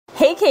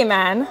Hey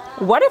Cayman,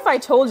 what if I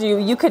told you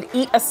you could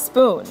eat a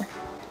spoon?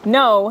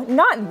 No,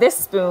 not this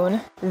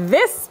spoon,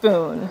 this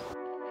spoon.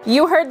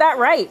 You heard that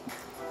right.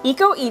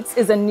 Eco Eats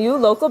is a new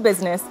local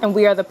business and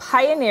we are the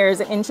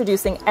pioneers in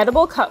introducing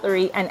edible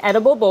cutlery and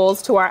edible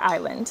bowls to our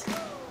island.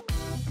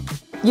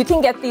 You can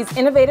get these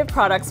innovative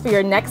products for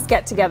your next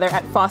get-together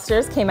at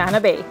Foster's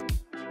Camana Bay.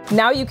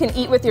 Now you can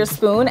eat with your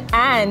spoon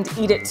and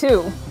eat it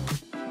too.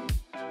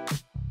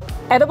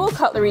 Edible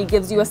cutlery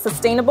gives you a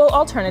sustainable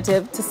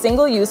alternative to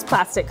single-use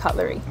plastic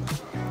cutlery.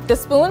 The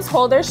spoons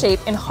hold their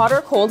shape in hot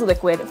or cold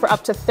liquid for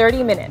up to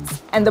 30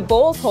 minutes, and the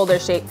bowls hold their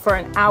shape for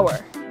an hour.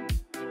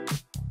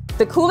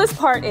 The coolest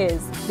part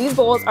is, these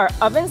bowls are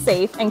oven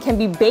safe and can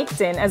be baked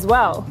in as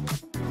well.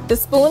 The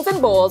spoons and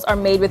bowls are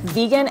made with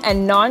vegan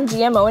and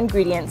non-GMO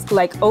ingredients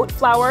like oat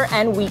flour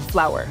and wheat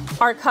flour.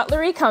 Our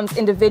cutlery comes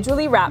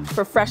individually wrapped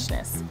for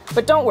freshness.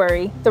 But don't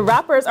worry, the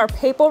wrappers are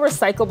paper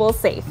recyclable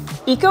safe.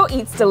 Eco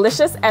Eats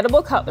delicious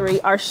edible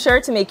cutlery are sure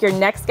to make your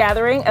next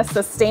gathering a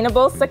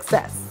sustainable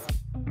success.